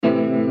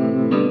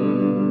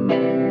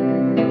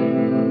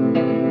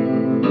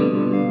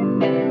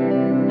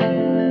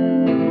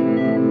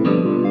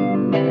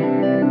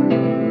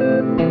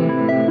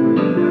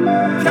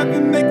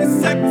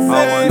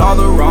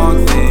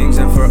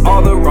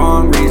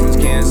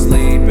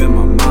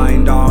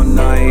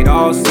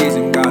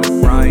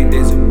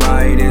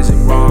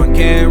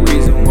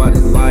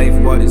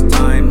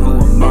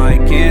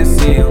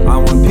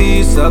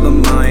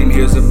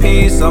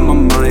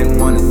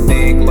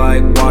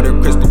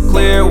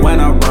when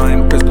I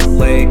rhyme. Crystal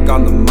Lake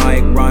on the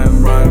mic,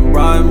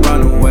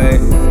 run away.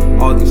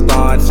 All these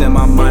thoughts in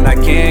my mind, I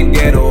can't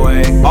get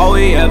away. All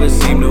we ever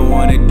seem to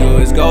wanna do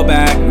is go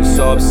back. We're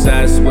so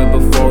obsessed with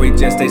before, we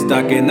just stay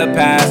stuck in the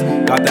past.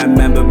 Got that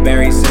member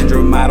berry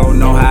syndrome, I don't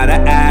know how to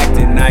act.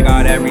 And I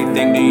got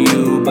everything to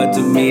you, but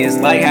to me it's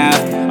like half.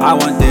 I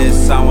want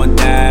this, I want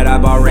that, I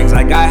bought rings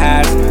like I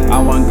hats. I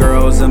want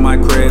girls in my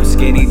crib,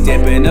 skinny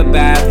dip in the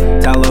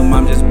bath. Tell them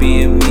I'm just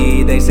being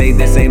me, they say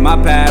this ain't my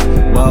path.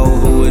 Well,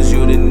 who is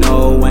you to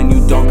know when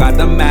you don't got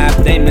the map?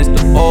 They miss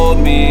the old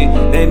me,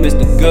 they miss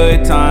the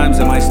good times.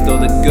 Am I still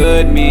the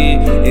good me?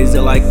 Is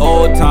it like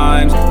old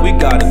times? We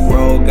gotta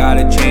grow,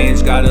 gotta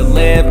change, gotta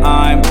live.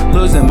 I'm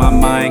losing my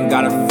mind,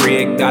 gotta free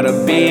it, gotta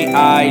be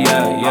I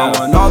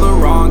want all the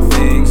wrong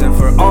things and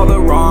for all the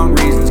wrong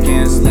reasons.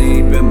 Can't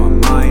sleep in my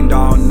mind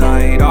all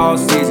night, all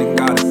season.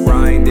 Gotta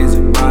grind, is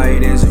it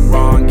right, is it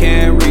wrong?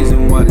 Can't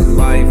reason, what is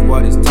life,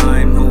 what is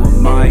time? Who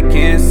am I?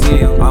 Can't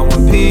see. I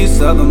want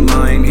peace of the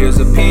mind, here's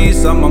a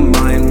piece of my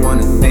mind.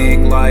 Wanna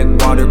think like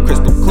water,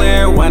 crystal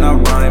clear when I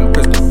rhyme.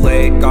 Crystal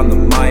Lake on the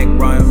mic,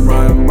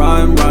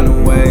 run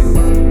away.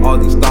 All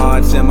these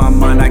thoughts in my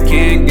mind, I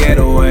can't get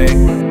away.